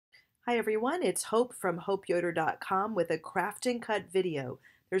Hi everyone, it's Hope from hopeyoder.com with a craft and cut video.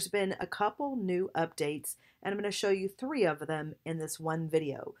 There's been a couple new updates and I'm going to show you 3 of them in this one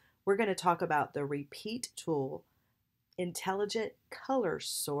video. We're going to talk about the repeat tool, intelligent color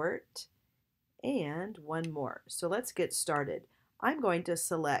sort, and one more. So let's get started. I'm going to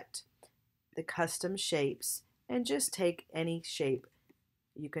select the custom shapes and just take any shape.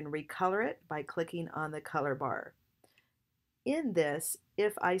 You can recolor it by clicking on the color bar. In this,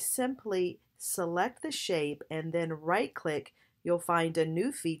 if I simply select the shape and then right click, you'll find a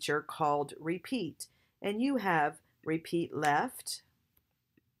new feature called repeat. And you have repeat left,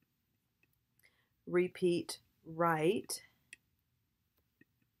 repeat right,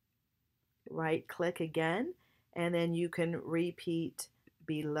 right click again, and then you can repeat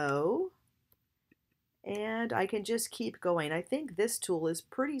below. And I can just keep going. I think this tool is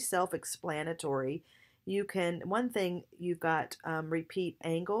pretty self-explanatory. One thing, you've got repeat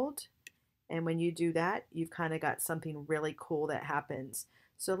angled, and when you do that, you've kind of got something really cool that happens.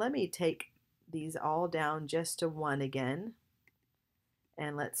 So let me take these all down just to 1 again,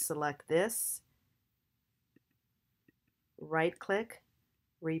 and let's select this, right click,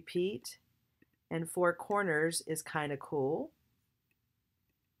 repeat, and 4 corners is kind of cool.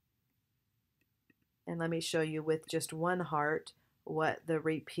 And let me show you with just 1 heart what the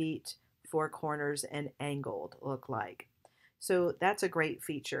repeat 4 corners and angled look like. So that's a great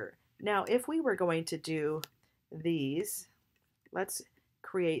feature. Now if we were going to do these, let's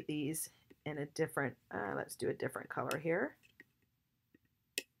create these in a different, let's do a different color here.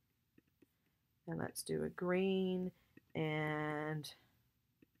 And let's do a green, and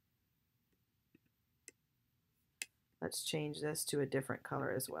let's change this to a different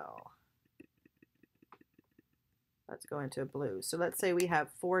color as well. Let's go into blue. So let's say we have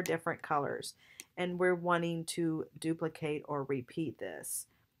 4 different colors and we're wanting to duplicate or repeat this.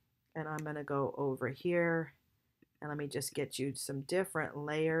 And I'm going to go over here and let me just get you some different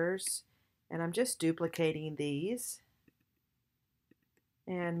layers. And I'm just duplicating these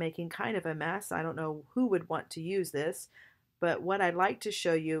and making kind of a mess. I don't know who would want to use this, but what I'd like to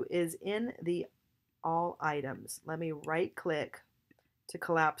show you is in the all items. Let me right click to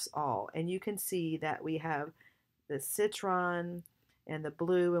collapse all, and you can see that we have the citron and the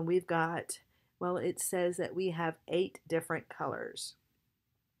blue, and we've got, well, it says that we have 8 different colors.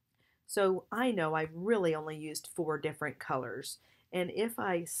 So I know I've really only used 4 different colors. And if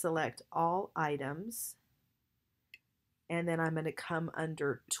I select all items, and then I'm going to come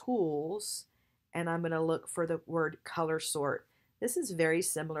under tools, and I'm going to look for the word color sort. This is very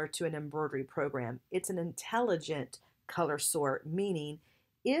similar to an embroidery program. It's an intelligent color sort, meaning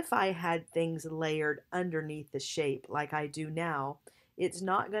if I had things layered underneath the shape like I do now, it's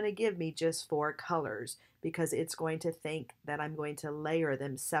not going to give me just 4 colors because it's going to think that I'm going to layer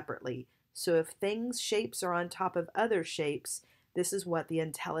them separately. So if shapes are on top of other shapes, this is what the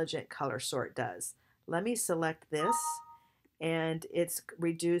intelligent color sort does. Let me select this, and it's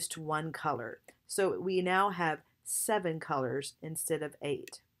reduced 1 color. So we now have 7 colors instead of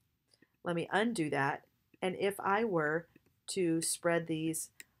 8. Let me undo that, and if I were to spread these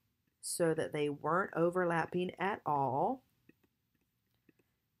so that they weren't overlapping at all,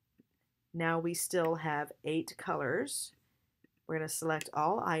 now we still have 8 colors. We're going to select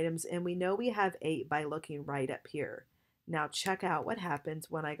all items, and we know we have 8 by looking right up here. Now check out what happens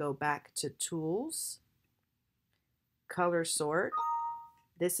when I go back to Tools, Color Sort.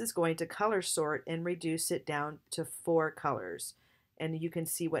 This is going to color sort and reduce it down to 4 colors. And you can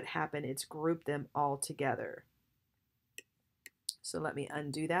see what happened. It's grouped them all together. So let me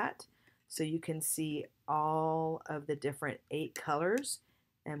undo that. So you can see all of the different 8 colors.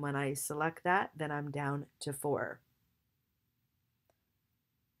 And when I select that, then I'm down to 4.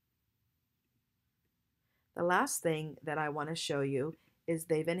 The last thing that I want to show you is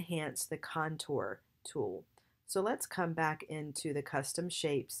they've enhanced the contour tool. So let's come back into the custom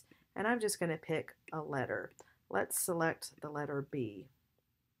shapes, and I'm just going to pick a letter. Let's select the letter B.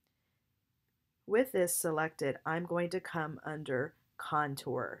 With this selected, I'm going to come under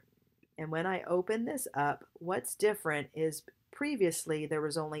contour. And when I open this up, what's different is previously there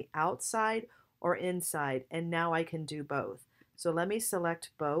was only outside or inside, and now I can do both. So let me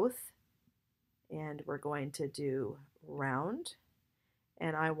select both, and we're going to do round.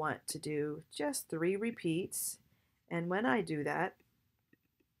 And I want to do just 3 repeats. And when I do that,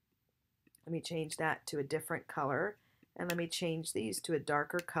 let me change that to a different color, and let me change these to a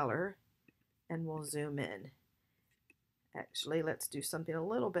darker color, and we'll zoom in. Actually, let's do something a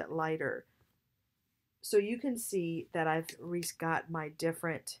little bit lighter. So you can see that I've got my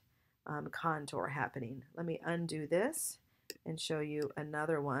different contour happening. Let me undo this and show you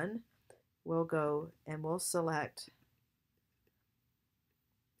another one. we'll go and we'll select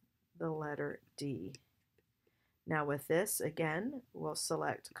the letter D. Now with this, again, we'll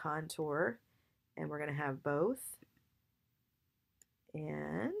select contour, and we're going to have both.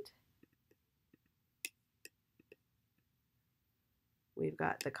 And we've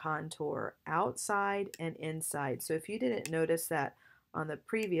got the contour outside and inside. So if you didn't notice that on the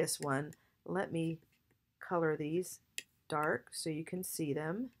previous one, let me color these dark so you can see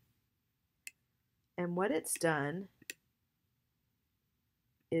them. And what it's done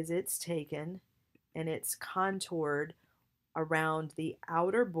is it's taken and it's contoured around the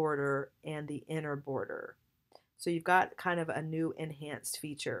outer border and the inner border. So you've got kind of a new enhanced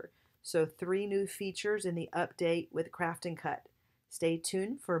feature. So 3 new features in the update with Craft and Cut. Stay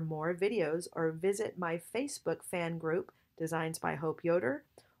tuned for more videos or visit my Facebook fan group, Designs by Hope Yoder,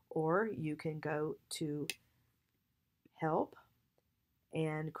 or you can go to Help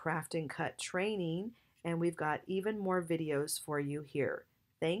and Craft and Cut Training, and we've got even more videos for you here.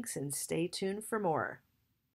 Thanks, and stay tuned for more.